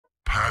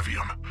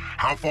Pavium,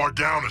 how far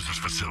down is this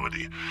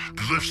facility?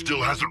 The lift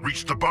still hasn't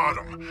reached the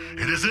bottom.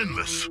 It is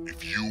endless.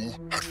 If you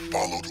had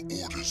followed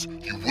orders,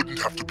 you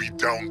wouldn't have to be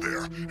down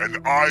there,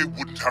 and I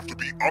wouldn't have to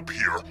be up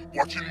here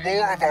watching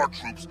more of our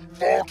troops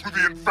fall to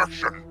the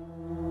infection.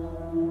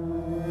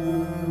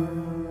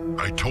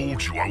 I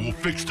told you I will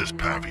fix this,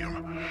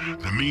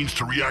 Pavium. The means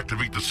to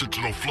reactivate the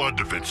Sentinel flood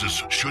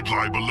defenses should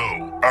lie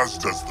below. As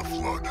does the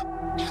flood.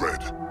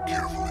 Tread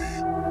carefully.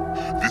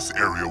 This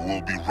area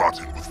will be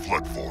rotten with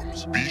flood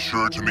forms. Be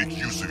sure to make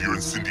use of your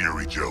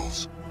incendiary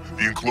gels.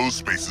 The enclosed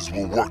spaces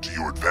will work to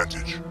your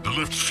advantage. The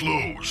lift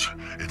slows.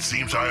 It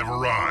seems I have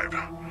arrived.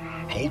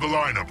 Hold the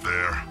line up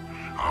there.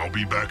 I'll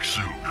be back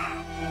soon.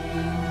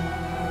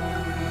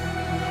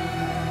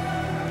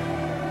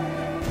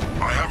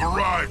 I have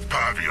arrived,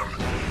 Pavium.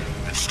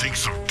 It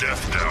stinks of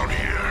death down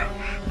here.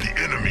 The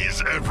enemy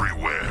is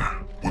everywhere.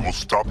 We will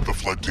stop the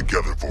flood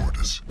together,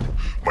 Voridus.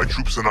 My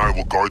troops and I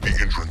will guard the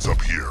entrance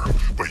up here,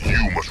 but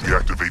you must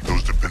reactivate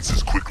those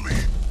defenses quickly.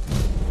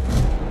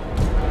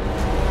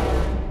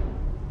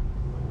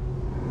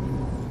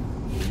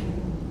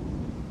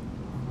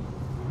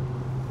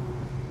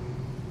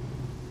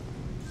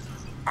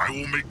 I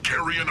will make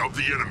carrion of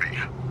the enemy.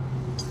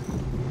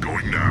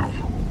 Going now.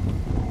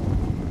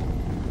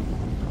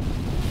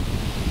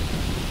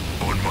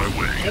 On my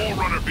way.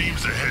 Forerunner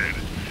beams ahead.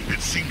 It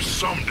seems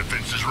some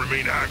defenses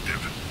remain active.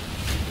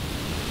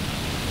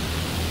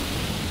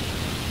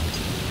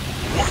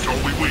 What are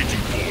we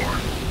waiting for?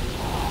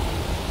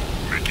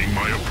 Making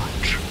my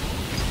approach.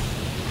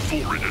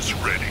 Voridus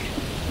ready.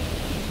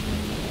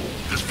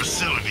 This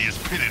facility is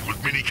pitted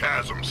with many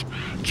chasms.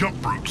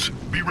 Jump brutes,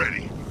 be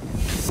ready.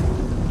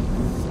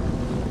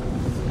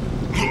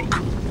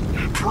 Look!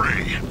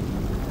 Pray!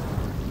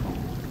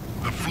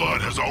 The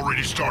flood has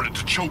already started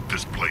to choke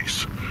this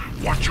place.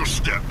 Watch your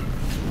step.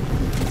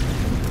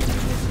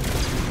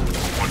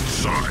 One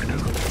side.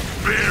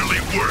 Barely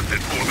worth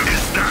it for them.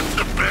 Is that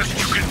the best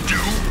you can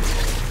do?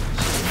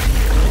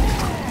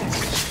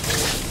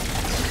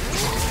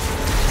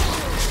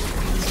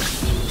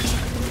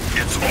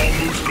 It's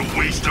almost a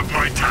waste of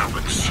my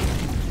talents.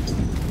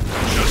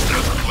 Just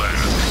as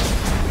planned.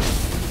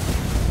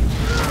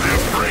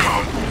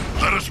 Come,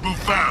 let us move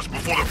fast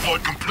before the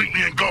flood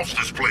completely engulfs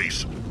this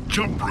place.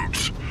 Jump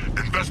brutes.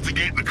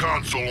 Investigate the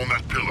console on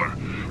that pillar.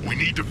 We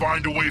need to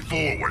find a way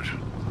forward.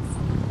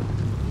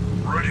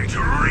 Ready to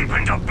leap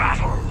into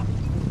battle.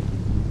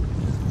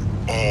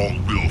 All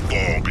will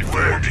fall before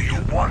Where do you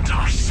want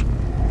us?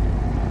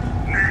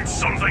 Need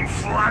something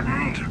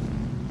flattened?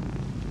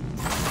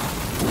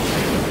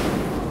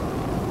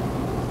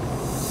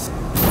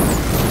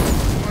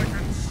 I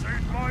can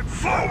save my...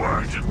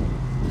 Forward!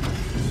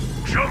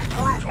 Jump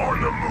brute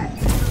on the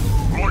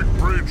move. Light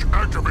bridge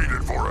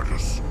activated,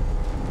 Voridus.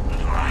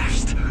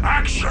 Blast!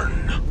 Action!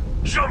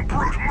 Jump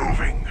brute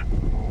moving!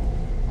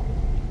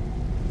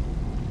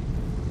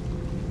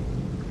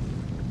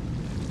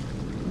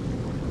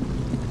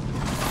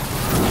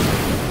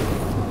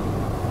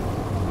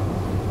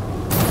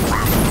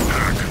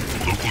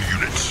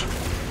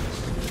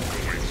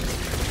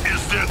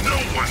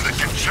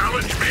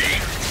 Challenge me?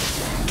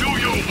 Do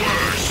your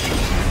worst!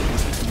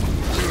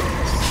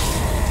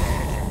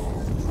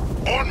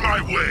 On my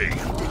way!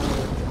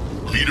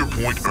 Leader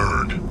point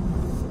earned.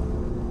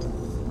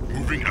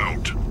 Moving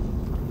out.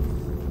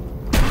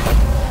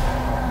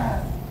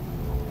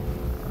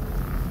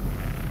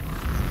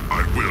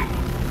 I will.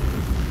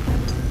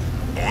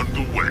 On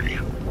the way.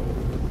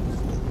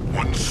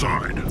 One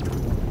side.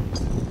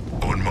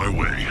 On my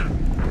way.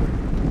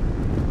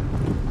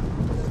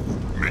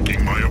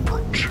 Making my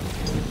approach.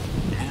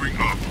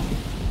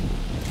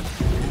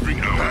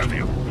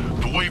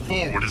 The way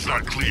forward is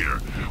not clear.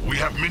 We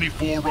have many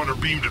Forerunner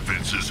beam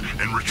defenses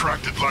and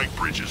retracted light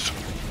bridges.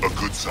 A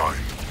good sign.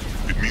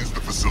 It means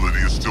the facility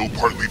is still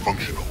partly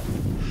functional.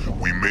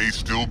 We may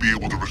still be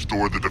able to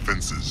restore the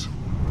defenses.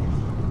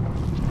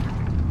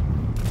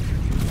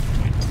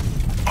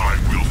 I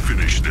will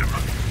finish them.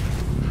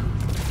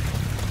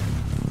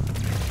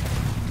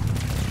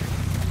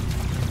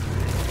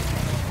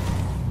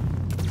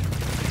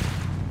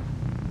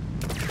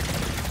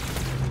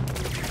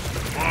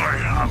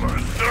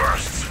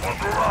 Thirsts for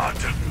blood!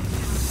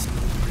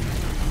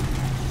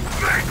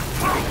 Make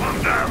poop of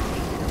them!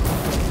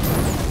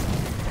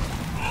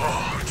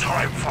 Oh,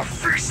 time for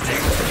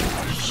feasting!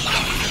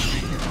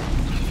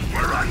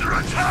 We're under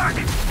attack!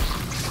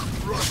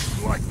 Run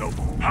like the...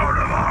 Out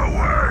of our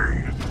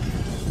way!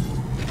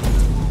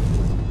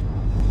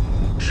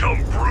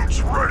 Jump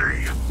brutes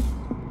ready!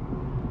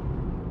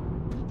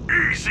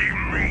 Easy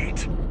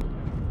meat!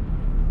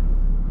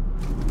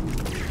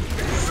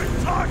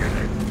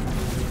 Targeted!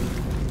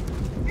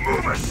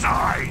 Move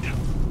aside!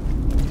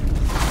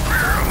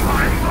 Fear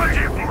my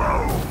mighty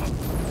blow!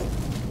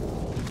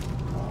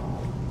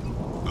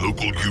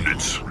 Local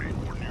units. For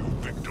new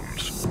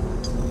victims.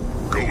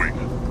 Going.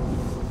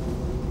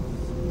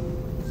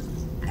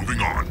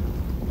 Moving on.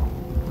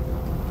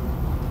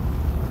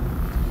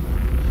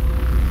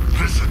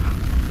 Listen.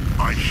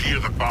 I hear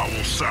the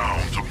foul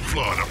sounds of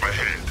flood up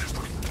ahead.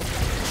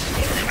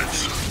 Units.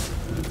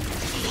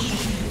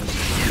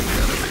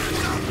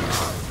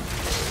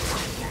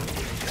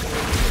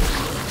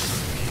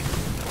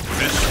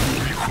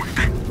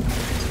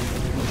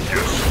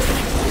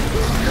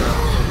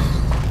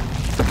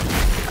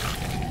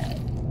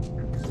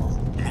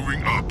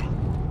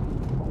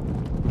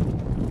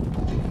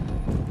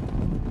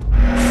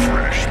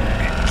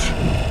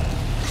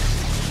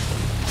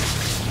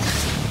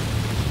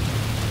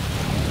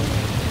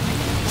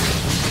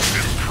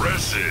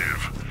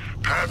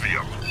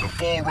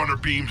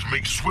 Forerunner beams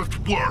make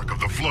swift work of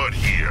the Flood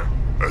here.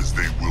 As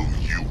they will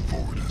you,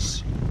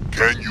 Forwardus.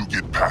 Can you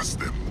get past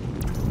them?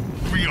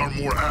 We are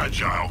more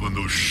agile than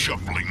those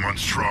shuffling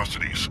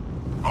monstrosities.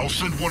 I'll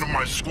send one of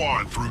my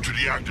squad through to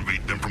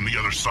deactivate them from the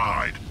other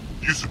side.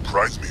 You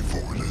surprise me,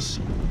 Forwardus.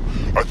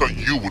 I thought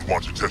you would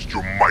want to test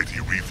your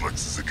mighty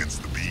reflexes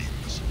against the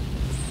beams.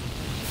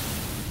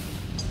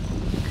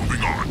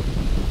 Moving on.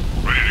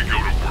 Ready to go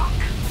to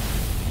work.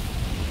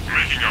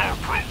 Making our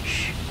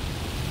approach.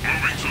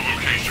 Moving to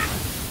location.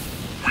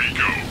 We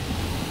go.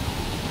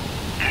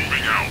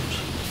 Moving out.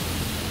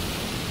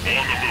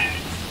 On the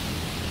move.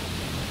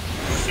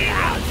 On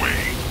our way.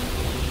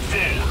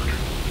 Forward.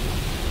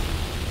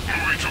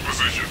 Moving to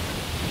position.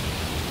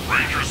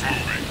 Rangers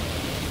moving.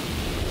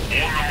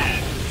 On the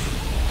move.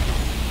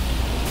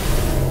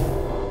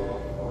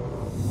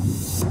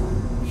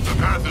 The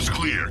path is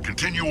clear.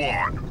 Continue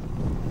on.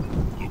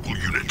 Local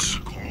units,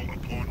 call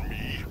upon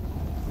me.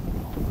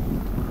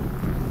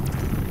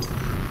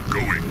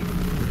 Going.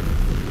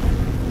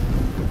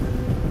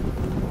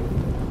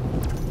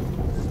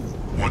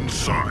 One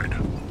side.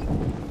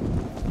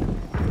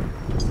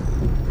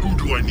 Who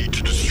do I need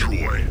to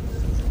destroy?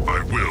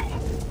 I will.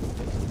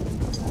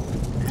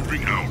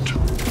 Moving out.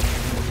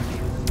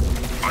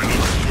 I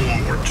look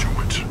forward to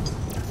it.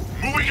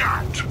 Moving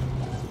out!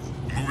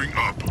 Moving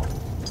up.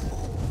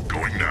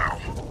 Going now.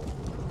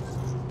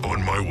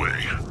 On my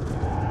way.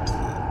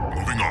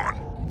 Moving on.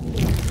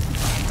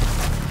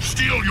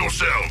 Steel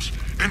yourselves!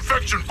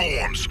 Infection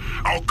forms!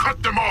 I'll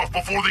cut them off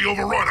before they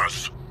overrun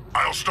us!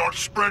 I'll start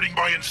spreading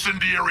my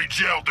incendiary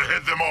gel to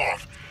head them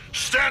off.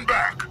 Stand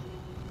back!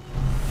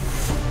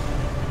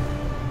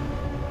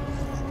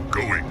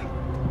 Going.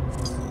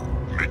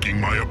 Making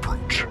my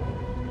approach.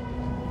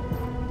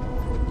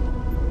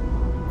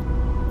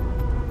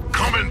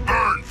 Come and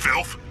burn,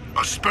 filth!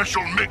 A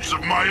special mix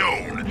of my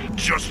own,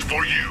 just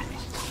for you.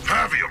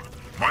 Pavium,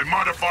 my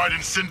modified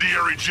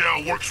incendiary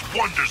gel works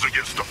wonders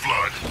against the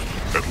Flood.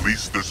 At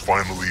least there's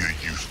finally a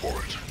use for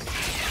it.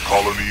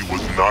 Colony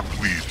was not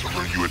pleased to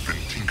learn you had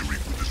been tinkering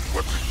with his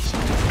weapons.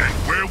 And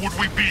where would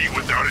we be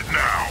without it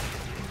now?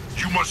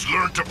 You must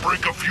learn to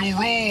break a few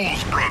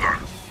rules, brother.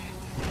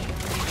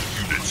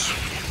 Units,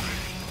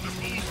 the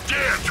fools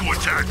dare to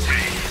attack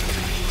me!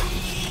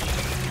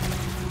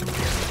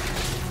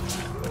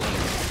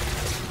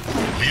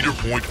 Leader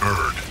point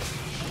earned.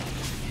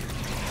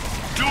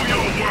 Do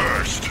your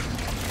worst!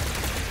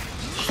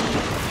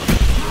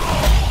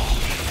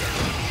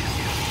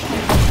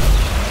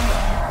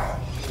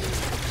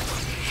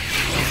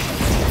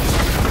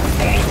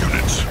 All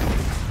units.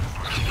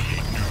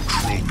 New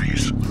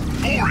trophies.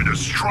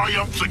 Forwardus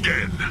triumphs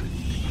again.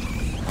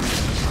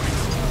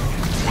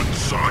 One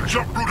side.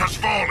 Jump Brute has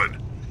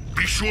fallen.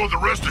 Be sure the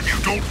rest of you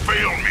don't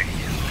fail me.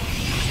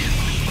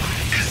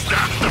 Is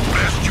that the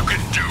best you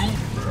can do?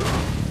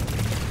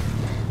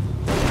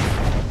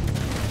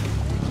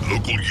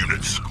 Local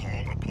units,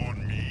 call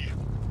upon me.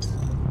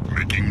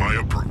 Making my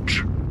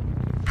approach.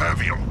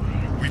 Pavium,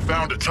 we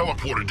found a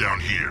teleporter down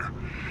here.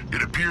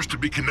 It appears to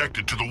be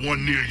connected to the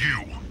one near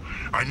you.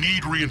 I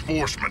need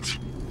reinforcements.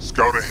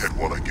 Scout ahead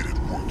while I get it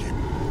working.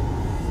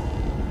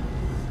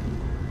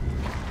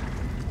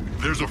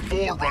 There's a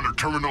Forerunner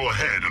terminal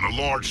ahead in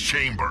a large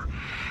chamber,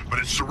 but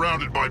it's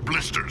surrounded by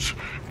blisters.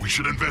 We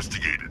should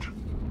investigate it.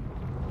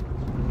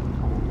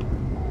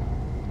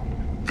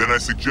 Then I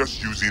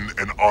suggest using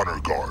an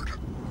honor guard.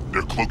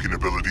 Their cloaking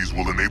abilities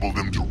will enable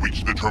them to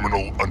reach the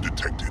terminal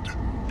undetected.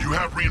 You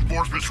have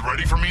reinforcements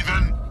ready for me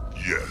then?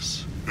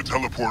 Yes. The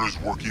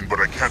teleporter's working, but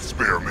I can't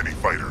spare many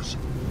fighters.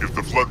 If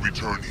the Flood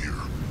return here,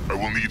 I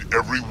will need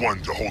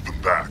everyone to hold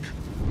them back.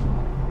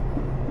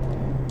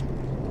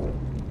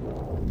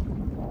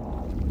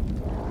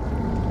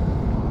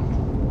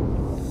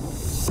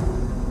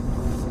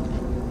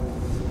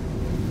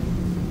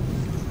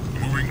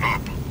 Moving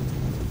up.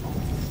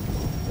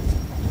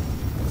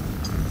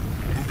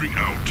 Moving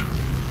out.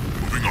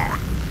 Moving on.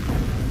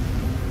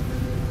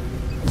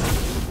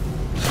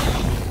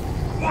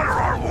 What are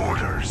our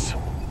orders?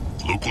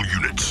 Local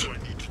units. I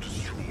need to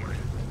destroy.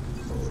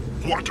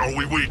 What are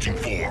we waiting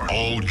for?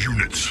 All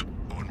units.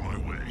 On my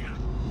way.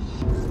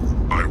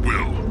 I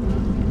will.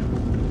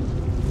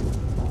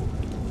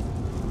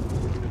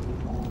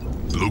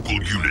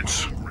 Local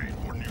units.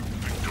 More new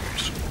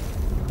victims.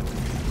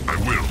 I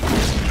will.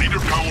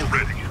 Leader power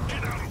ready.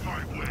 Get out of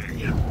my way.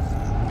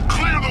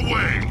 Clear the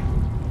way.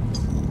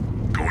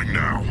 Going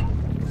now.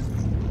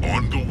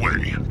 On the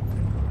way.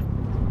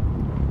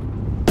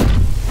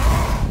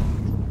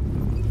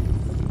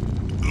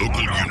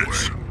 Local units.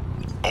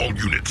 All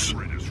units.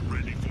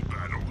 Ready for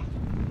battle.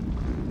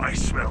 I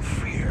smell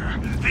fear.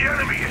 The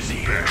enemy is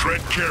here.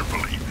 Tread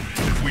carefully.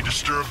 If we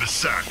disturb the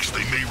sacks,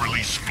 they may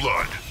release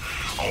Flood.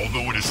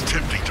 Although it is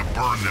tempting to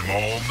burn them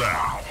all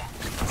now.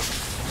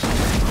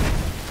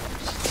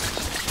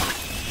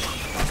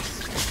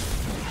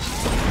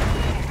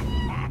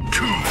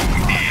 Too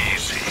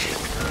easy.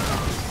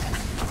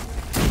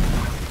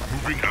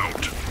 Moving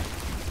out.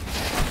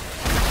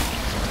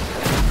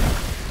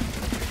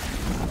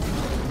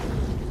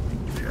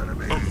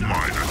 A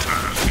minor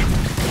task.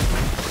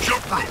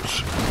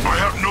 Roots, I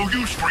have no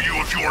use for you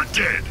if you are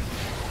dead.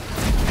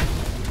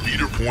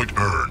 Leader point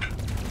earned.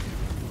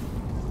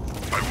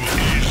 I will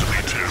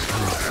easily tear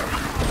through them.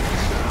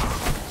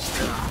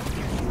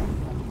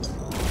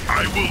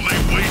 I will lay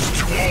waste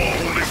to all.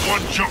 Only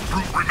one jump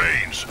brute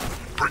remains.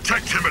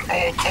 Protect him at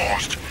all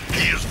cost.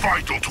 He is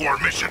vital to our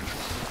mission.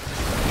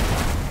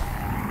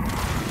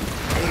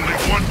 Only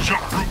one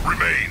jump brute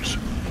remains.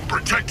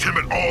 Protect him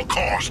at all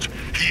cost.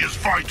 He is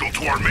vital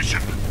to our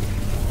mission.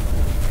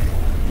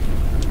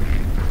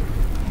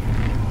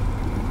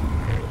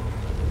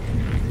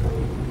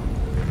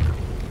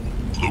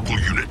 Local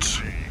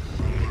units,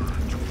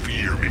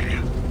 fear me.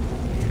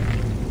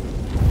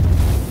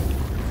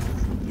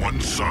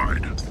 One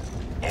side,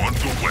 on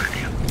the way.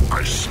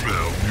 I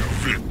smell new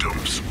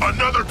victims.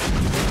 Another...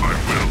 I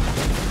will.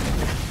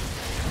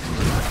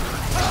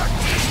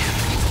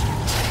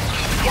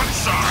 One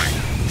side.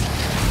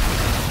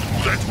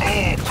 Let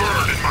all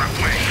burn in my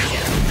wake.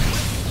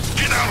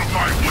 Get out of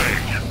my way.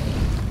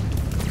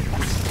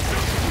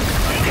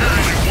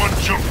 Only one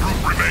jump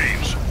brute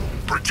remains.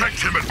 Protect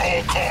him at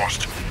all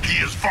cost. He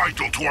is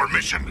vital to our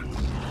mission.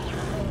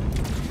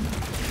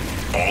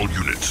 All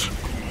units.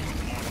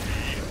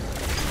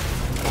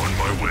 On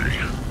my way.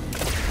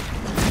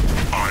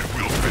 I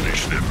will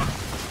finish them.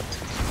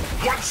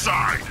 One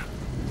side.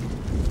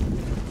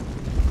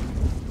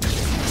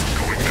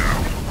 Going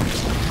down.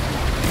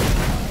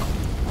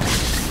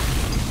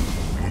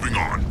 Moving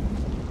on.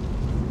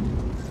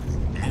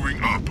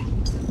 Moving up.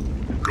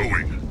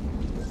 Going.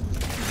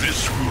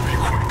 This will be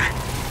quick.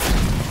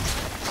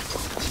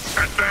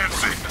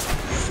 Advancing.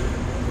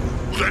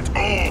 Let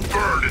all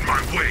burn in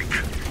my wake.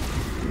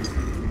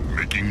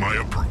 Making my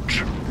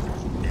approach.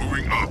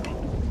 Moving up.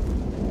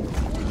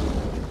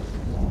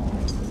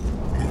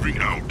 Moving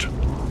out.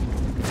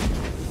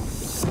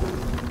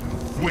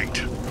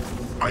 Wait.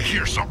 I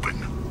hear something.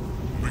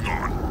 Moving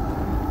on.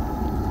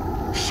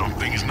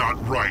 Something's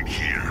not right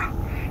here.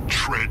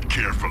 Tread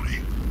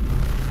carefully.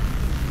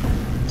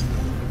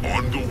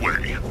 On the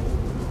way.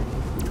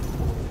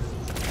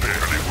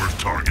 Barely worth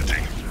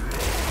targeting.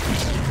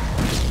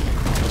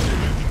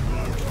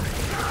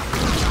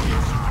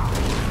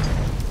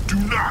 Do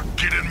not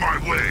get in my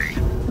way!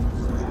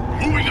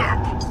 Moving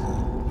up!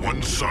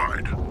 One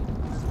side.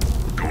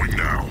 Going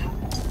now.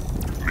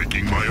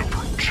 Making my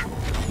approach.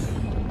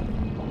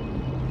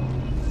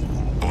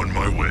 On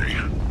my way.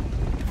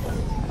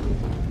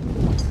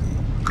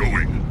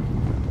 Going.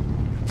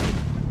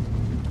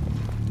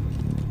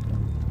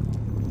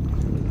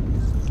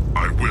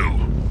 I will.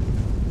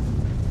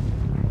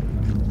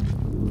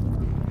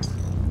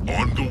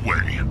 On the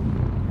way.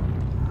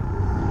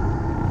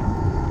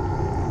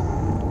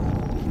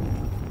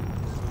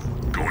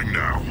 Going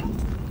now.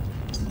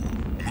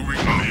 Moving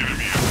on. The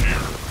enemy is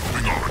here.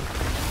 Moving on.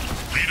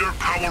 Leader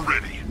power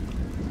ready.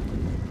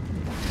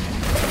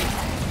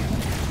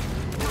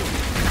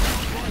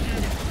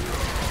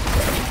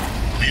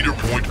 Leader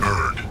point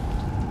earned.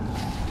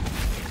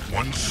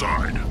 One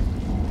side.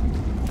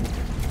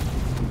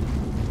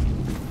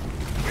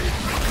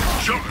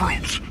 Jump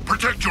brutes,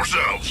 protect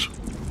yourselves.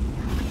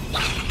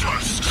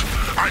 Tusks,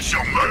 I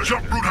shall murder.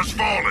 Jump brute has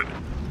fallen.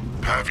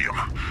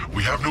 Pavium,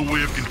 we have no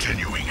way of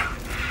continuing.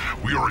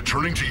 We are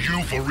returning to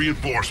you for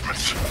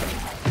reinforcements.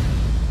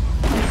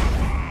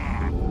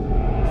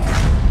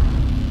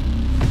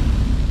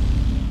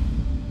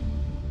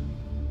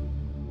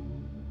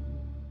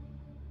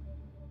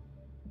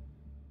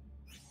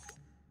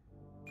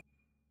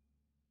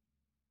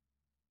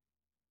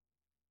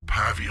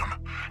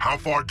 Pavium, how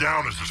far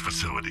down is this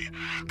facility?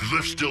 The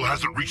lift still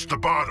hasn't reached the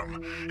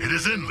bottom. It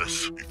is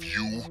endless. If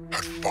you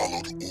had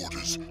followed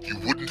orders, you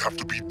wouldn't have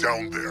to be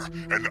down there,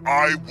 and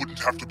I wouldn't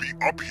have to be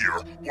up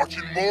here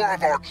watching more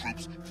of our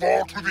troops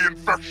fall to the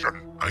infection.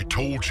 I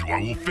told you I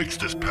will fix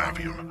this,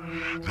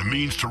 Pavium. The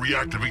means to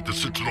reactivate the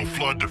Sentinel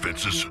flood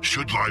defenses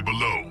should lie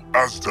below.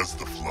 As does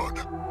the flood.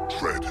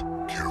 Tread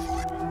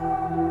carefully.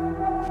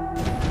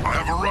 I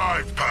have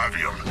arrived,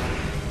 Pavium.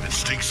 It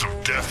stinks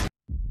of death.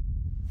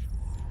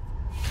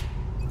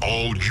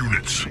 All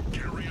units.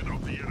 Carrion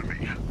of the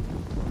enemy.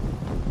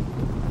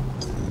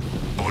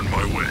 On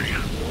my way.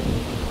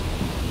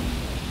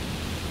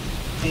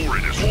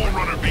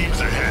 Forerunner beams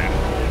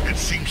ahead. It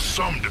seems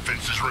some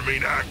defenses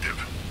remain active.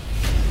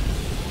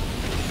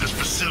 This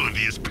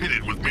facility is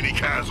pitted with many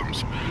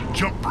chasms.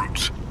 Jump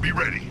brutes, be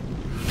ready.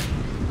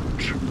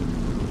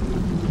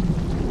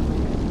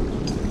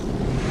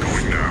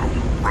 Going now.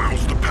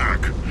 Rouse the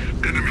pack.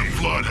 Enemy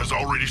flood has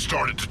already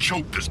started to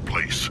choke this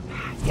place.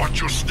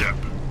 Watch your step.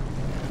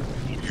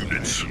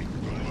 Units,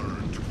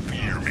 learn to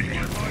fear me.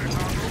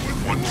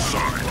 One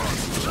side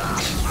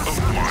of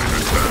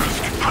minor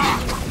task. Ha!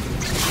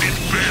 It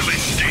barely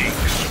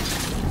stings.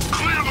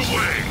 Clear the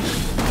way.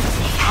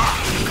 Ha!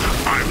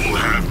 I will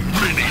have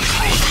many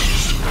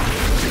trophies.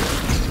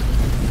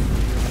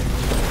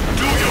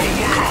 Do your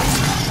work.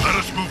 Let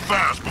us move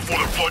fast before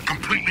the flood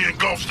completely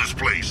engulfs this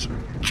place.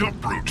 Jump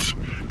brutes,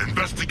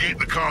 investigate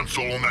the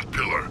console on that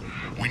pillar.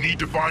 We need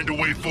to find a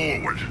way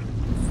forward.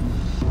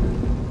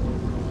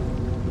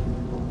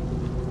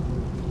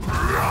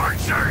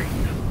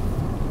 insane!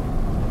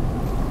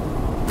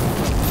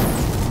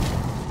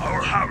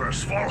 Our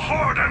hammers fall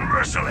hard and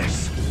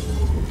merciless!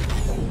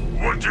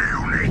 What do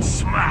you need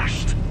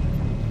smashed?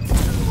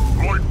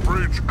 Light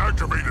bridge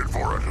activated,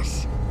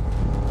 Voratus.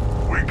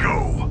 We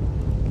go.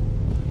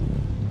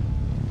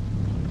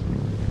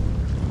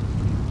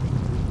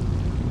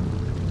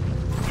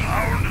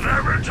 Pound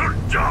them into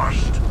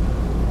dust!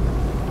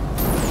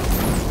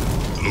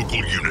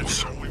 Local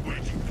units.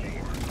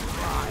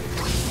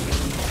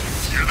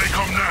 Here they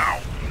come now.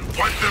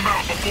 Wipe them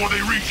out before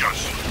they reach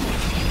us.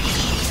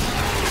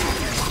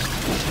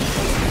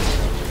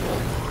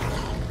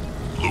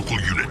 Local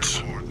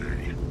units.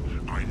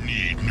 I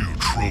need new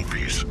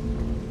trophies.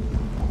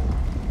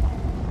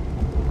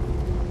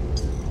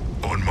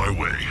 On my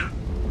way.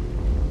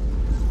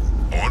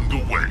 On the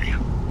way.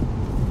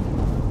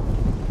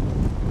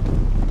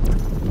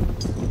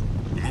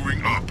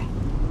 Moving up.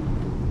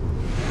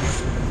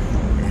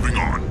 Moving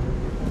on.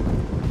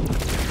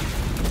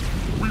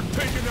 We've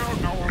taken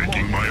out our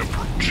Making my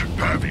approach.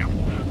 Pavium,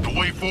 the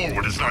way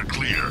forward is not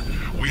clear.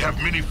 We have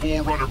many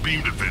Forerunner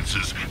beam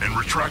defenses and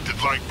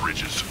retracted light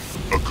bridges.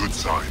 A good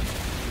sign.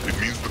 It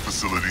means the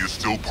facility is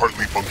still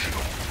partly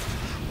functional.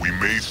 We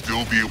may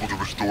still be able to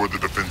restore the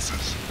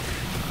defenses.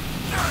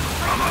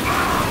 From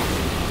above!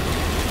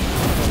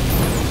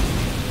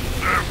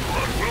 Their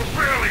blood will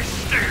barely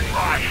stain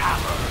my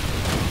hammer!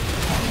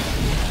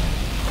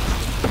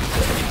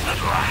 At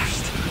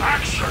last,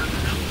 action!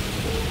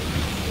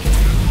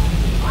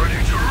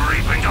 Ready to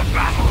leap into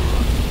battle!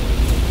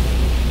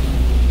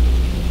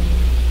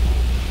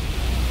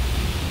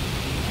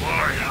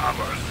 My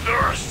hammer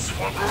thirsts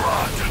for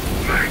blood!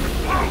 Make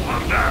both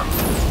of them!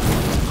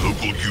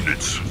 Local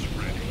units.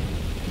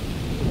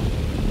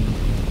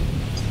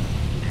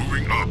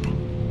 Moving up.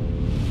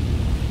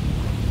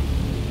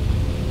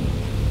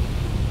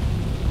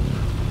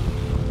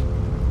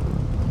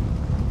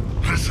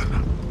 Listen,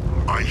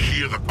 I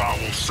hear the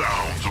foul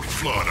sounds of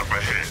flood up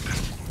ahead.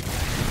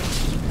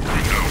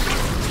 Moving out.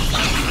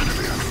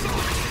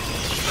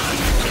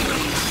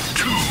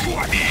 Too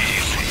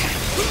easy.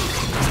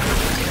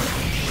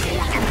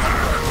 For the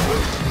path.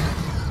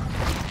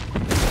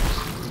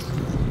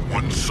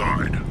 One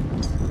side.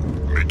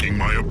 Making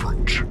my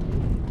approach.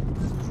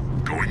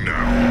 Going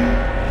now.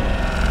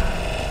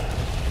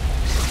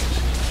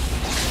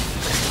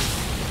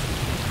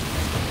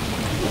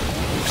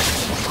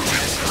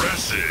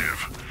 Impressive.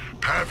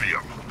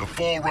 Pavium, the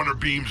Forerunner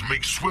beams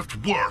make swift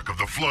work of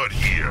the flood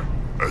here.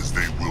 As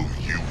they will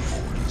you,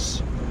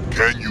 Voratus.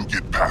 Can you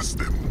get past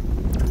them?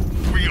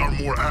 We are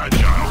more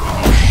agile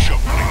than those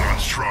shuffling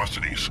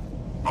monstrosities.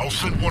 I'll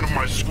send one of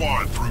my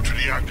squad through to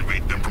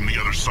deactivate them from the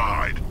other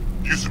side.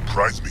 You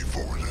surprise me,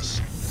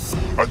 Voratus.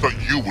 I thought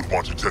you would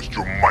want to test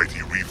your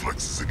mighty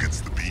reflexes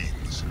against the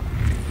beams.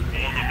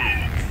 On the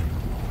move.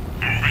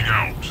 Moving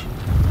out.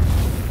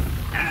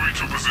 Moving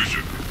to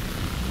position.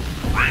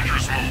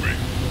 Rangers moving.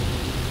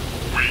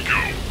 We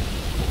go.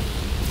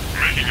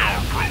 Making our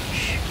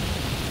approach.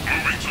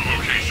 Moving to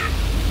location.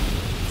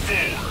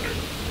 Forward.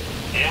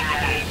 On the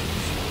move.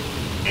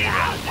 On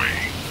our way.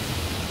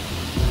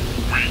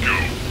 We go.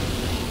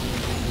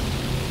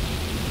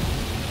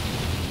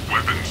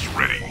 Weapons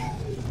ready.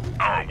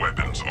 Our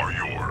weapons are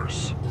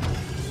yours.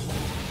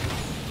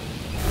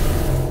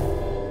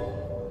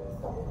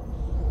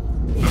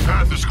 The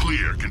path is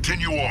clear.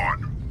 Continue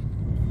on.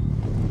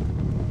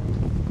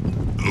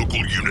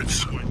 Local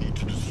units. I need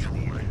to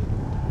destroy.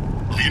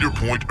 Leader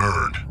point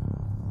earned.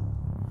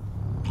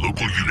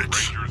 Local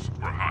units. Rangers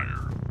for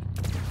hire.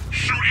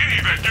 Shoot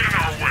any that get in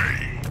our way.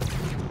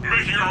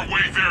 Making our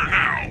way there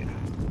now.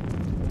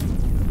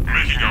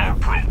 Making our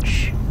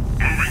approach.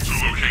 Moving to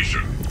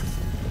location.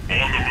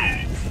 On the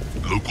move.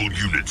 Local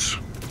units.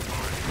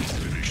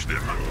 Finish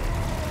them.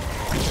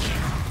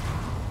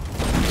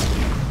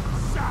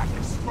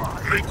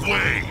 Satisfied! Make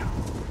way.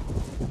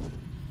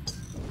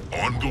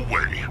 On the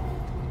way.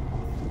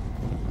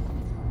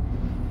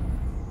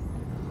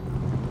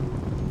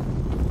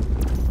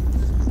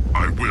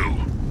 I will.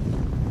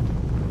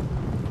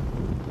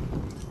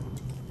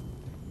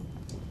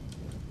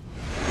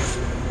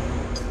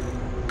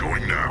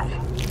 Going now.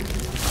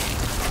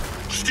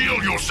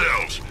 Steel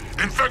yourselves!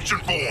 Infection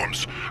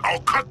forms!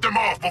 I'll cut them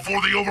off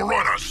before they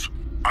overrun us!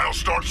 I'll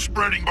start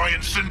spreading my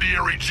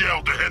incendiary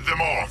gel to head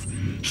them off.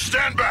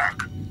 Stand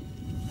back!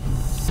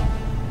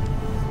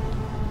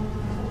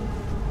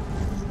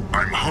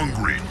 I'm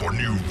hungry for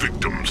new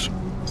victims.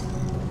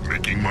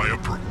 Making my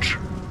approach.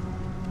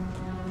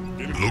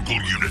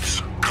 Local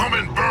units, come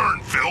and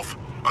burn, filth!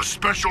 A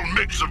special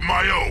mix of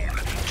my own,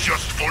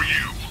 just for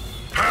you.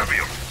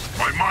 Pavium,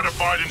 my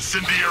modified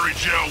incendiary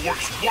gel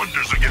works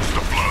wonders against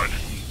the flood.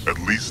 At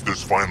least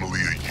there's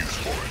finally a use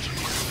for it.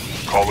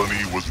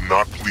 Colony was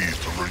not pleased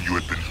to learn you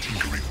had been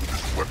tinkering with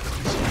his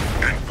weapons.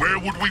 And where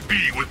would we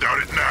be without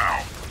it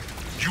now?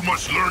 You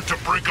must learn to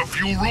break a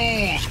few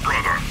rules,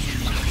 brother.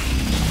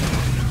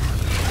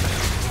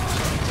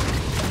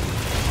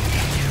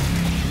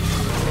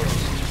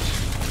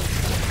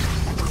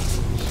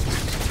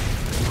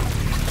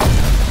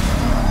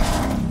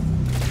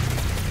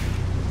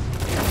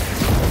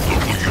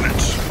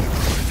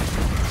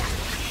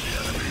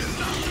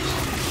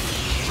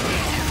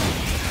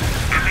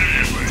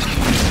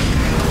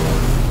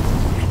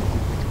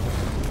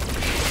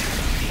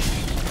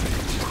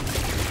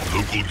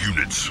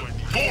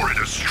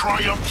 Justice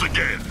triumphs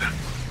again.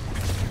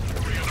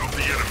 Of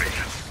the enemy.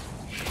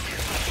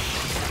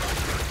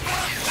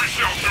 We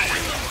shall do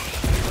it.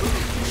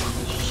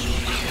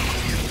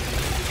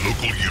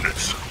 Local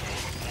units.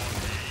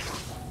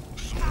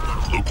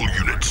 Local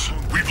units.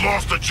 We've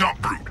lost the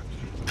jump route.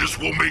 This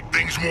will make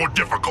things more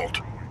difficult.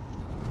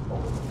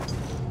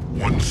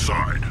 One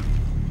side.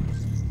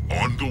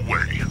 On the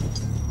way.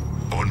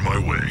 On my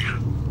way.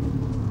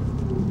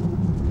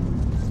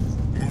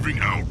 Moving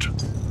out.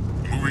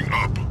 Moving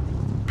up.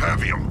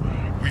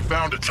 Pavium, we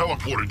found a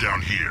teleporter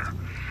down here.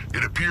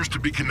 It appears to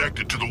be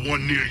connected to the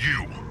one near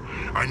you.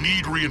 I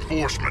need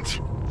reinforcements.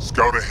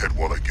 Scout ahead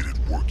while I get it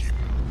working.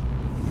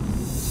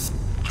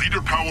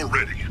 Leader power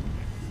ready.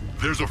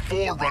 There's a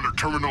Forerunner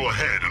terminal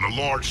ahead in a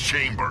large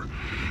chamber,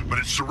 but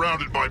it's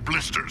surrounded by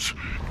blisters.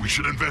 We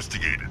should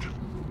investigate it.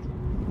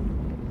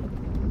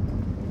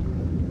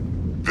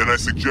 Then I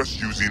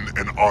suggest using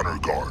an honor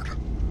guard.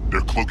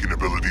 Their cloaking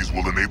abilities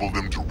will enable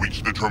them to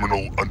reach the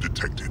terminal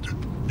undetected.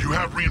 You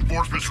have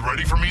reinforcements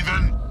ready for me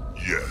then?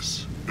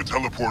 Yes. The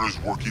teleporter's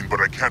working, but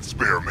I can't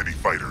spare many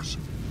fighters.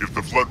 If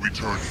the Flood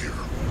return here,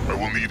 I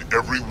will need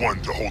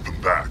everyone to hold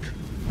them back.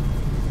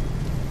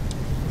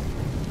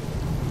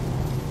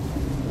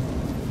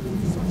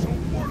 Such a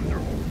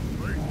wonderful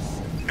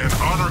place. An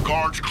honor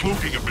guard's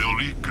cloaking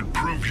ability could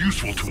prove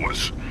useful to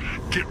us.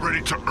 Get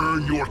ready to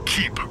earn your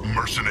keep,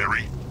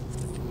 mercenary.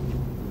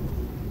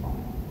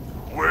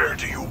 Where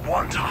do you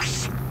want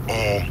us?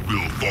 All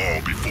will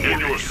fall before In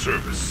me. your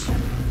service.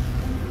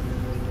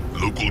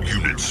 Local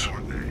units.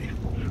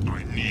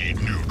 I need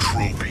new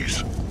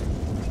trophies.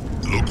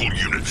 Local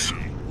units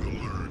will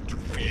learn to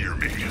fear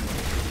me.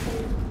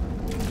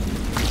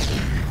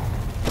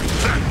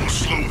 That will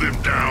slow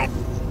them down.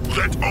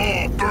 Let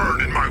all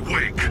burn in my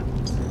wake.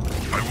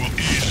 I will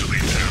easily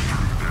tear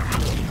through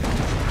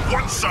them.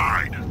 One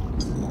side.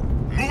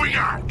 Moving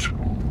out.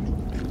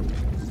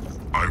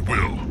 I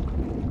will.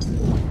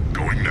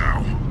 Going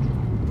now.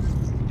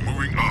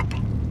 Moving up.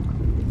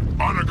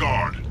 Honor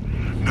guard.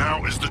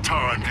 Now is the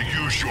time to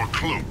use your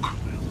cloak.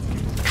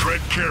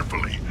 Tread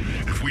carefully.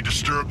 If we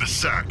disturb the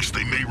sacks,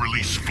 they may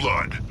release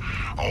Flood.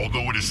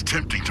 Although it is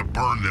tempting to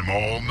burn them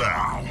all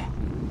now.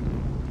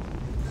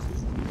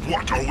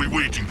 What are we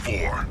waiting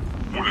for?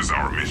 What is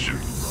our mission?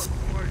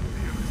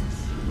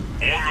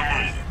 On the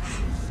move.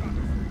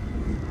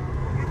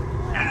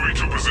 Moving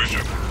to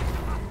position.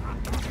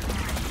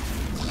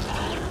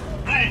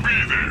 We'll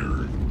be there.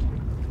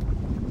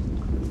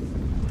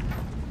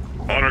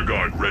 Honor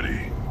guard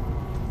ready.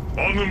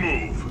 On the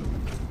move.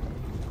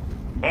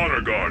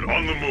 Honor guard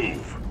on the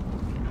move.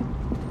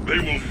 They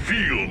will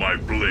feel my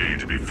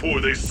blade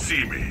before they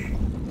see me.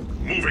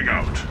 Moving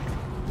out.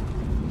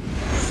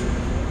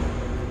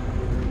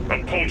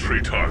 A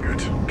paltry target.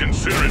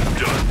 Consider it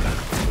done.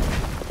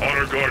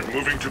 Honor guard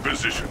moving to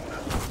position.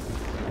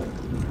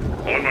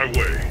 On my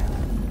way.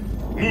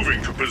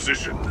 Moving to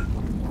position.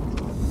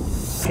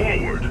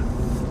 Forward.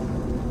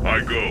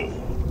 I go.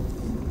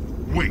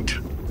 Wait.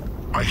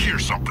 I hear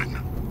something.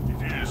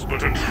 It is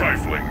but a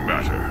trifling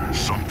matter.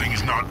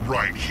 Something's not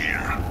right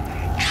here.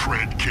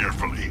 Tread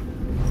carefully.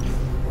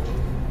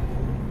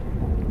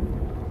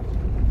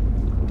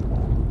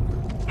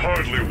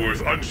 Hardly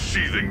worth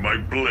unsheathing my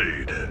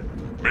blade.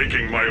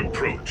 Making my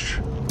approach.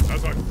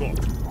 As I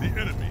thought, the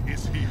enemy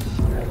is here.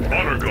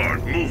 Honor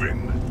guard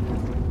moving.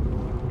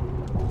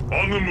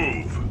 On the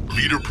move.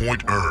 Leader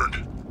point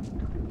earned.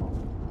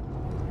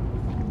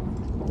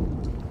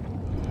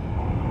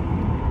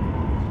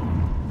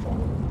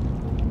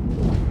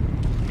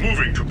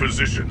 Moving to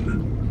position.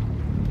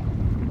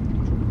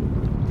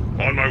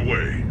 On my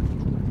way.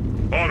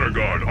 Honor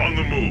guard on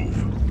the move.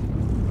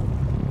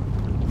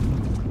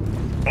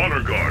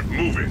 Honor guard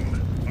moving.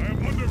 I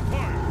am under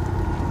fire.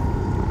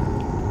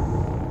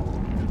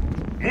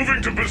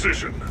 Moving to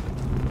position.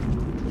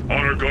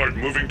 Honor guard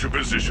moving to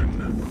position.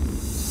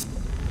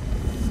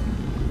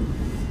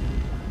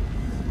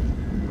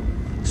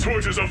 So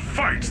it is a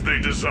fight they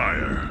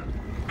desire.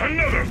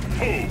 Another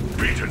foe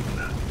beaten.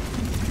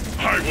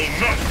 I will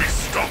not be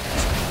stopped.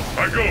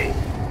 I go.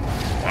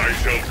 I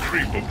shall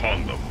creep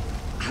upon them.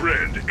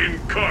 Dread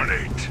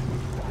incarnate.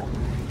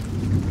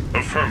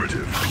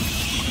 Affirmative.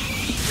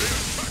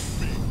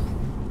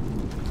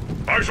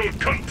 I shall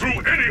cut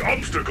through any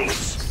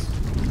obstacles.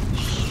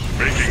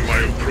 Making my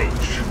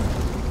approach.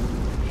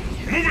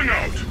 Moving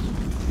out. Do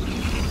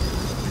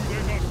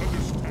they not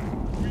understand?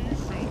 We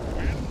shall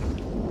win.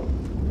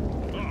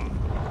 Ah,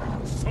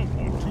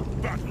 someone to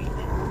battle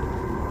with.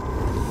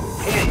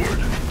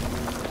 Forward.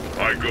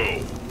 I go.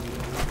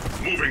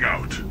 Moving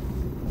out.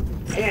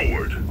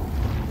 Forward.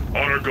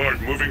 Honor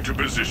guard moving to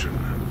position.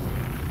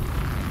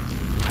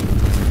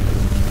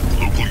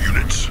 Local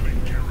units.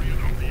 Carrion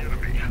of the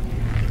enemy.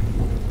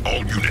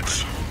 All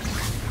units.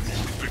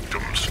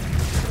 Victims.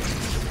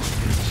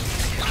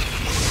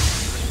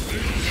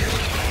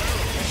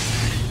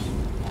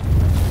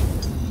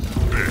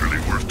 Barely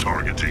worth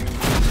targeting.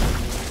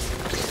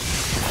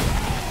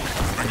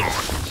 Moving on.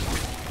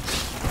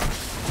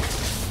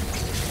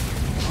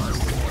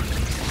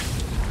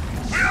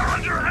 We are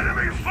under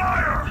enemy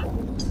fire!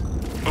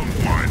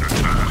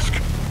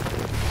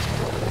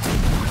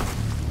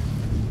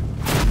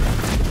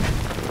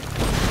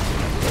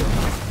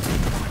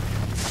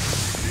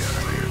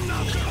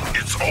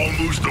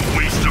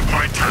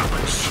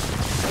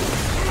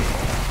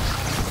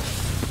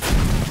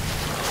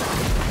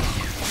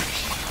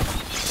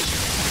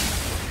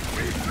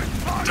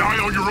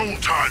 on your own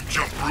time,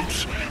 Jump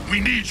Brutes. We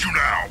need you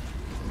now.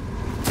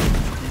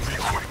 Be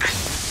quick.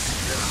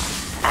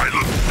 I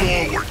look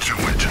forward to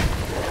it.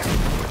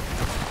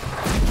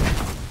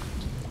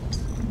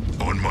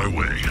 On my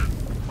way.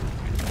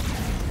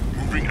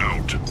 Moving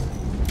out.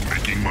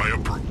 Making my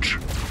approach.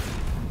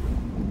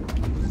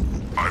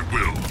 I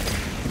will.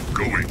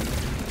 Going.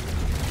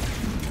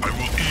 I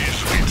will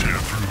easily tear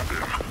through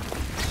them.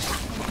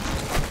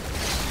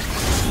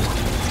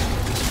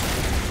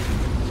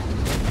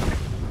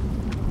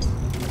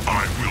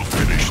 I will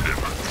finish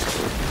them.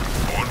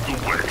 On the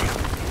way.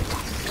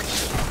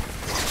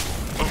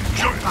 Oh,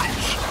 Jump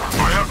Brutes!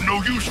 I have no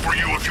use for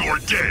you if you are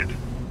dead.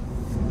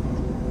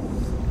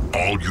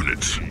 All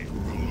units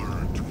will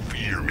learn to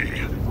fear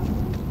me.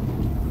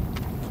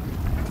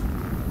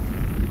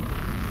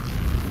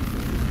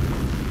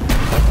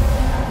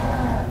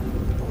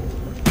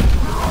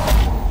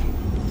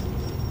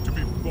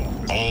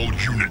 All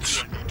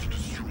units.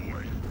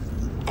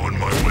 On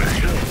my way.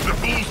 The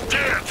fools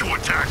dare to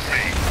attack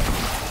me!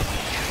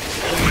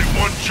 Only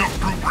one Jump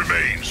Brute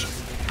remains.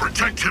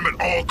 Protect him at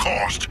all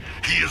cost.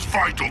 He is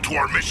vital to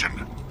our mission.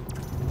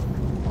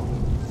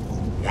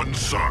 One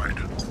side.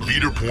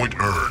 Leader point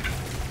earned.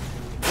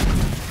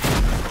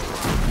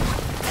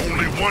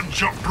 Only one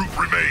Jump Brute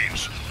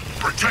remains.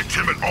 Protect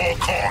him at all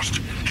cost.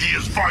 He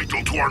is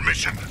vital to our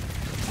mission.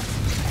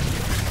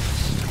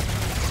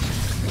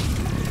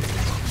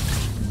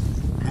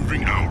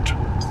 Moving out.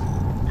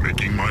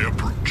 Making my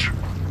approach.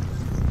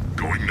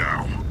 Going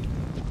now.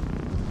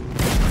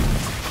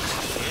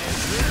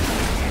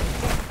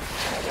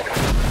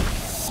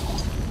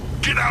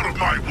 Get out of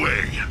my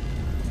way!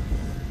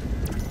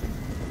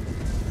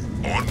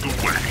 On the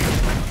way.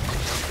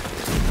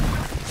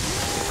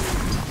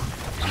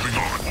 Moving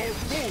on.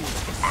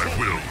 I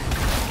will.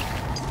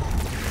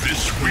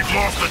 We've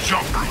lost the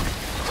Jump Brute.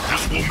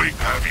 This will make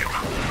Pavium.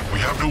 We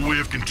have no way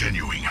of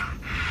continuing.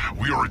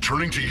 We are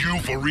returning to you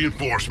for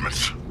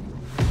reinforcements.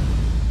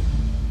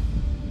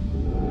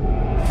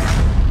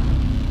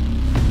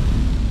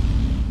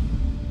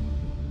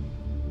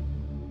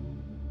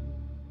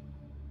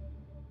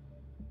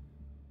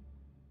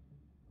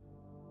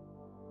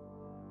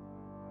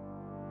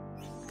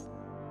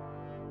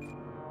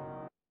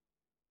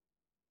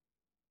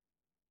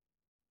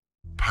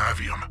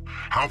 Pavium,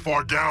 how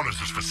far down is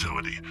this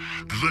facility?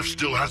 The lift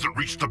still hasn't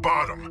reached the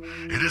bottom.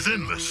 It is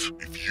endless.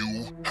 If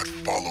you had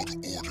followed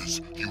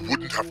orders, you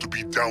wouldn't have to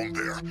be down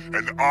there,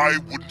 and I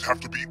wouldn't have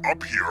to be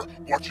up here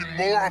watching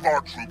more of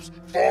our troops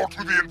fall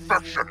to the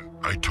infection.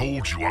 I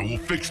told you I will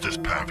fix this,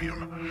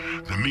 Pavium.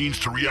 The means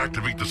to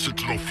reactivate the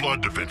Sentinel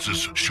flood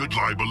defenses should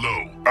lie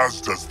below.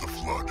 As does the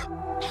flood.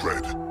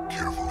 Tread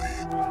carefully.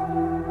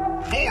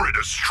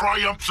 Voridus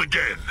triumphs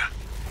again.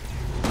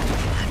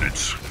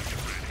 Units.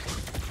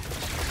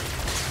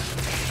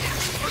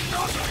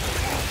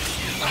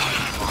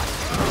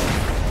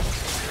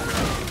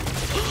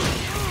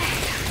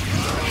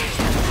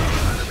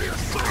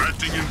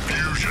 Granting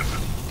infusion.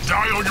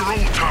 Die on your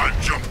own time,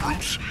 Jump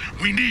Brutes.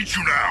 We need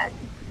you now.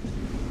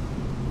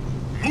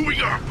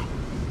 Moving up.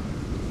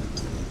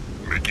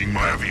 Making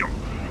my Pavium.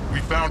 We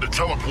found a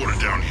teleporter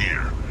down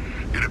here.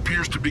 It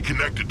appears to be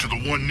connected to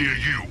the one near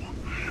you.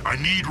 I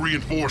need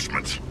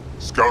reinforcements.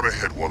 Scout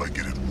ahead while I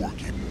get it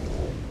working.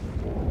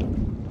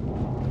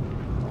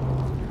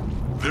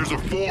 There's a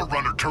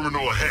Forerunner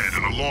terminal ahead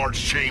in a large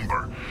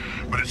chamber,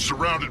 but it's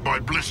surrounded by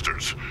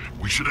blisters.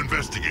 We should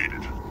investigate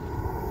it.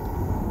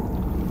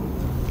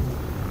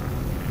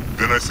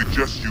 Then I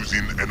suggest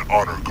using an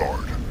honor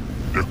guard.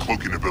 Their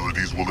cloaking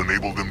abilities will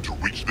enable them to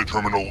reach the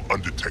terminal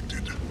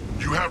undetected.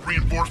 You have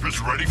reinforcements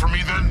ready for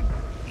me then?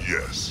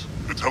 Yes.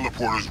 The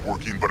teleporter's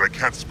working, but I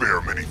can't spare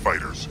many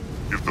fighters.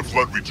 If the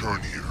Flood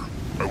return here,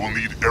 I will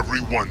need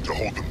everyone to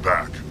hold them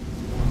back.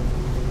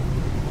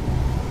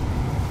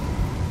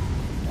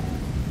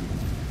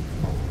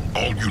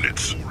 All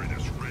units.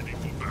 Ready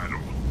for battle.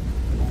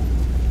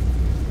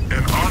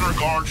 An honor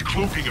guard's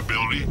cloaking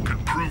ability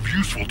could prove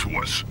useful to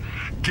us.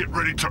 Get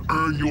ready to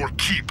earn your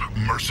keep,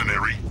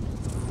 mercenary.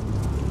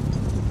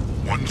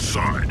 One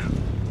side.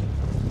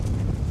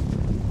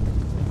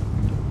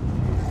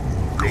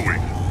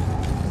 Going.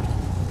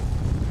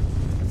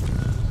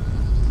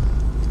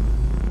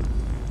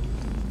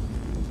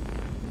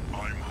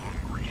 I'm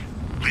hungry.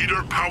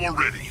 Leader power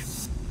ready.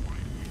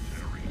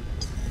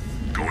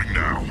 Going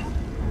now.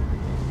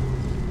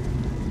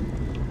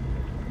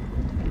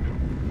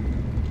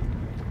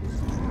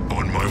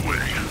 On my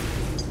way.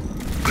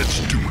 Let's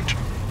do it.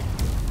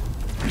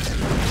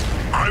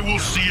 I will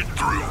see it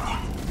through.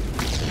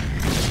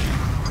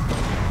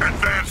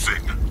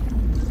 Advancing.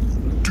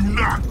 Do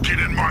not get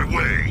in my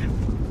way.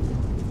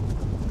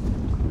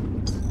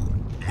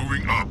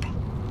 Moving up.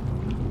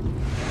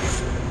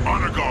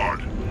 Honor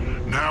guard.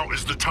 Now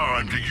is the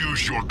time to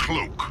use your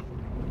cloak.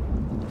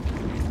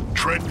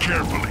 Tread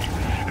carefully.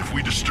 If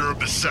we disturb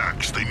the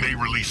sacks, they may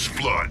release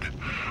flood.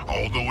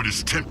 Although it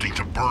is tempting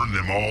to burn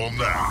them all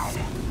now.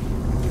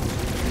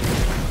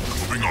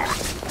 Moving on.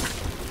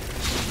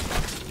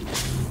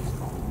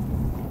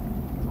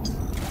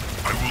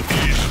 I will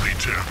easily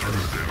tear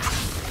through them.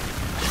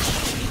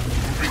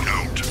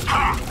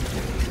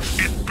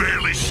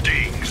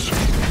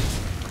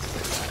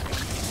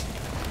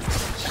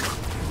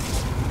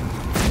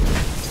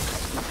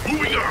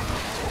 up!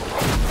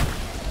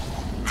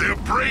 They're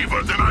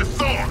braver than I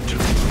thought!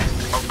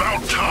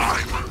 About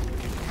time!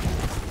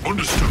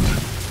 Understood.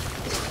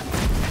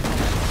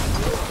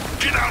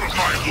 Get out of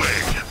my way!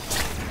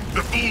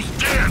 The fools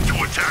dare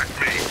to attack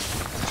me!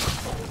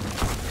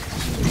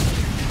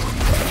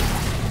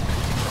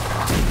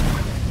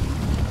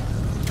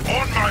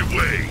 On my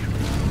way!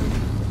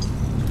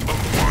 A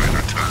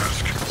minor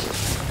task.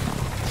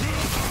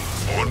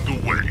 On the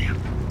way.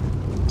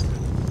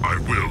 I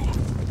will.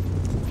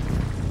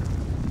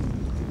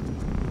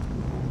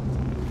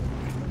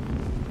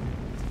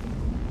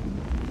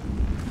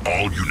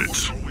 All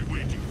units. What are we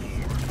waiting for?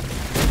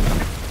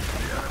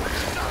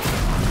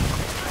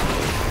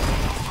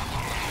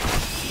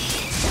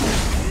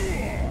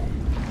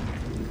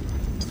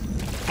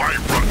 By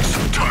ruts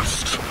and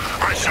tusks,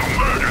 I shall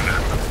murder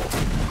them.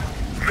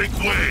 Make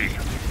way.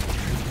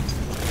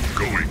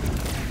 Going.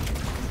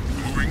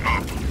 Moving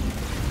up.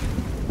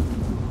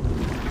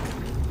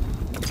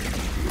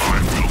 I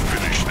will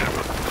finish them.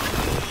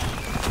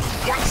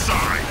 One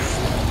side.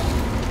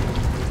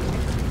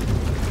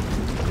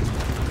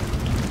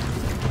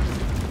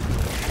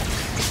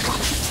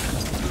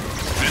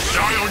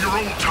 Die on your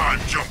own time,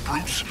 jump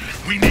brutes.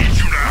 We need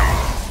you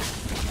now.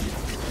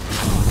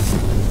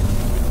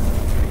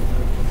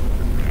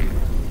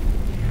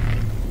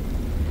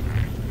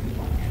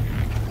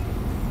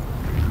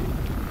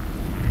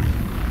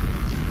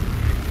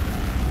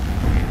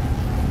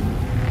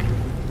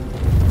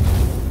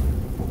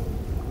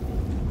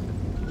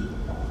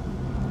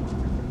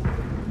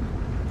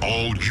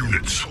 All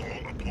units,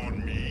 call upon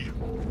me.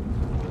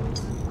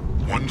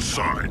 One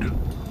side.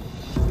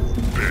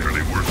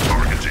 Barely worth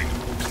targeting.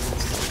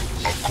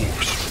 Of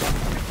course.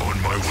 On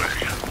my way.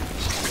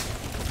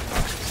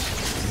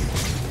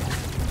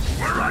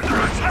 We're under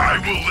attack! I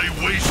will lay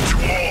waste to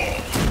all!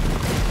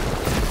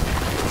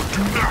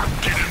 Do not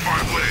get in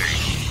my way!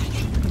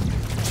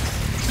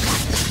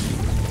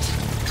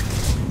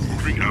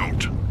 Moving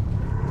out.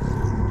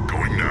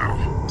 Going now.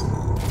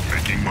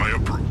 Making my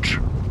approach.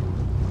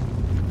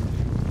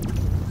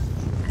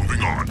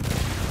 Moving on.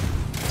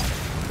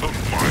 A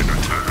minor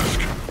task.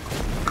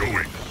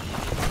 Going.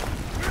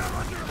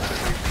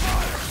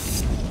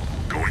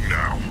 Going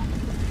now.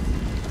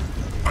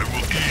 I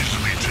will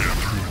easily tear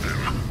through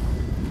them.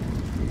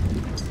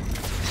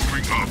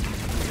 Moving up.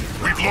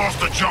 We've lost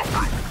the jump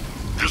route.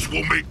 This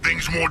will make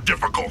things more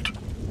difficult.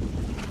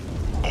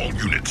 All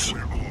units.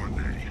 Where are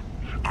they?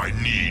 I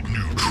need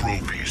new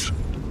trophies.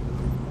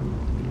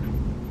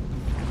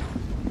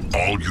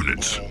 All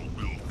units. All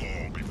will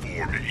fall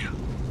before me.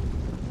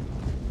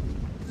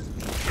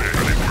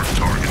 Barely worth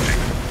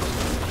targeting.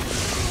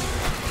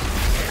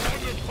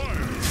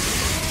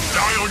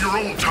 Die on your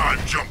own time,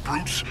 jump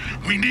brutes.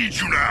 We need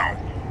you now.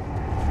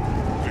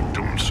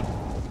 Victims.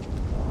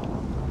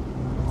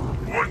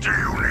 What do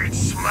you need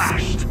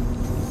smashed?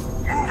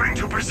 Moving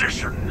to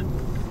position.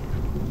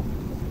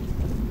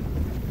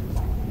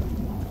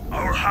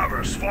 Our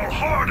hammers fall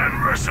hard and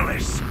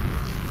merciless.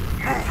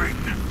 Moving.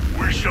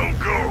 We shall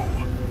go.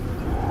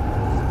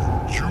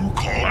 You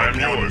call upon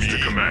yours to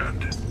command.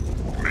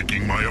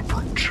 Making my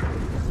approach.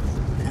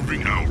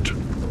 Moving out.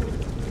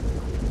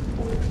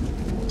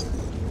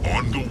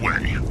 On the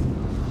way.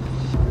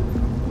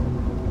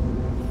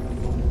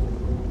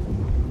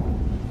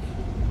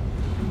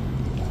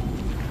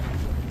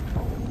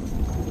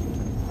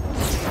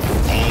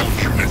 All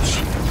units,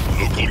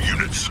 local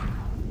units.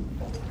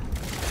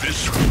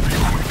 This will be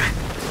quick.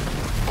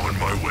 On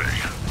my way.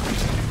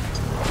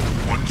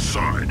 One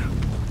side.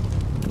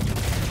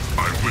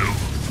 I will.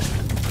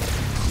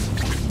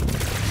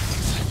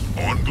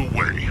 On the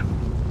way.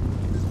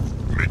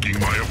 Making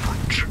my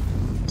approach.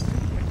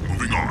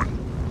 Moving on.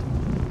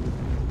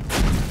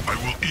 I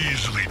will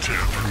easily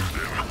tear through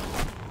them.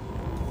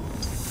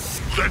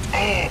 Let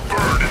all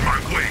burn in my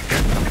wake.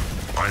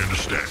 I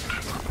understand.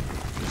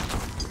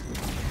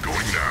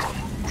 Going now.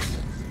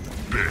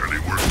 Barely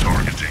worth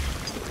targeting.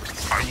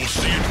 I will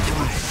see it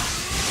through.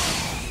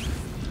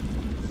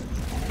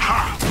 Ha!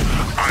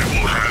 I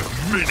will have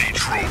many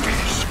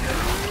trophies.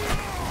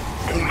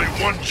 Only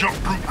one jump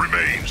brute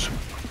remains.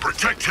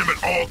 Protect him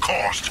at all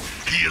cost.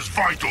 He is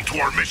vital to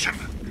our mission.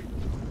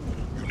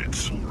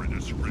 Units,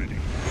 readiness ready.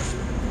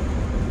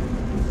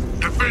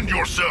 Defend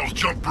yourselves,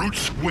 jump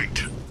brutes.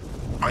 Wait.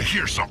 I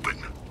hear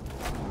something.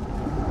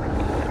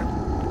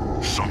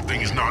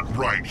 Something's not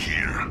right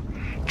here.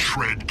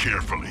 Tread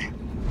carefully.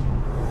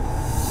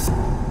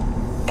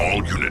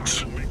 All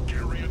units.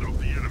 Carrion of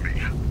the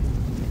enemy.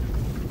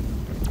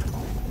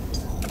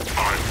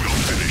 I will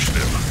finish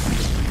them.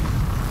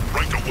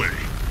 Right away.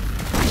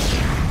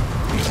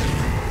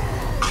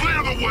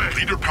 Clear the way.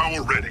 Leader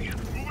power ready.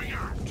 Moving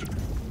out.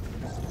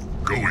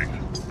 Going.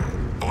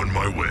 On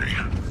my way.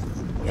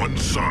 One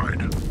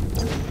side.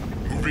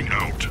 Moving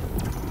out.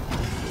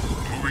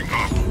 Moving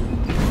up.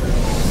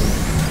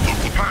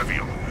 Local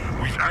Pavium.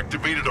 We've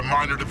activated a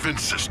minor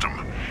defense system.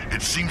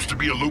 It seems to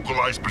be a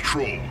localized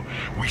patrol.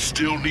 We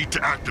still need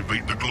to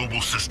activate the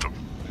global system.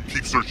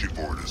 Keep searching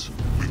for it.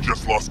 We've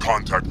just lost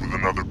contact with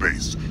another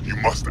base. You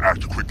must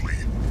act quickly.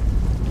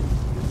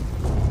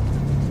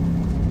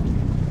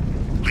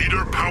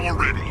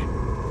 ready.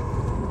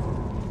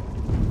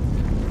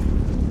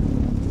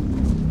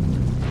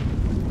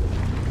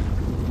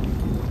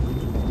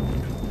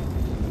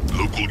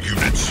 Local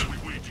units.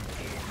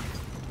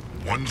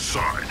 One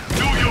side.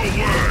 Do your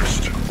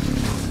worst!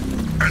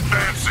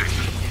 Advancing!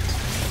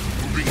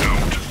 Moving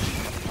out.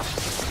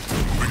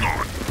 Moving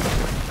on.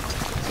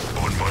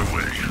 On my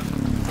way.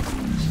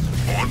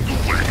 On the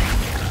way.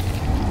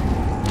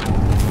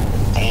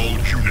 All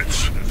units.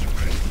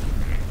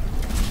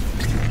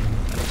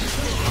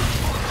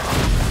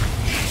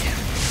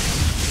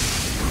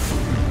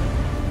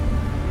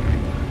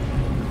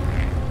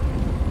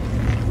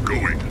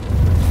 Going.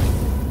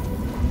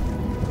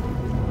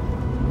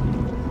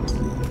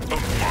 A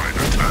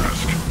minor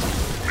task.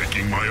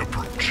 Making my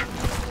approach.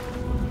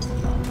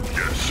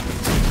 Yes.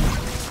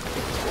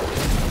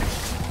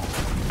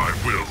 I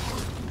will.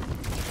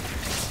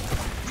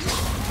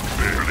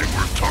 Barely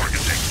worth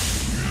targeting.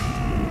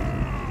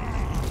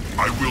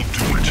 I will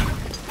do it.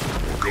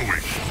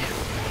 Going.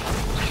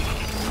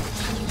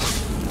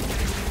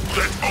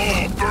 Let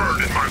all burn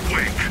in my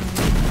wake.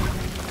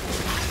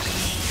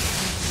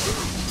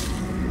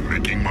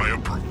 Making my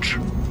approach.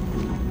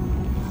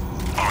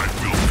 I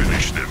will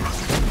finish them.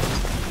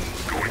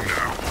 Going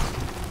now.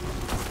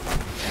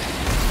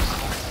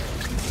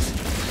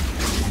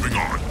 Moving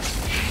on.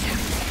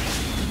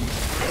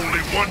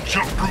 Only one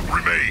jump group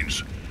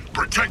remains.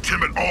 Protect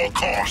him at all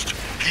cost.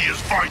 He is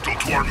vital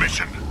to our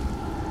mission.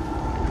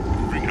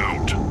 Moving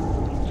out.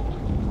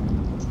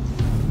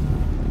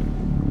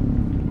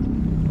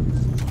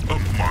 A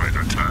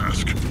minor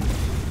task.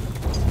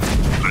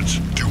 Let's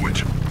do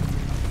it.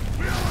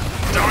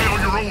 Die on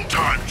your own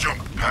time, Jump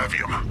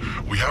Pavium.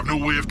 We have no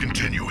way of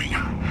continuing.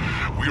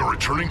 We are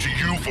returning to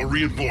you for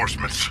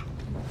reinforcements.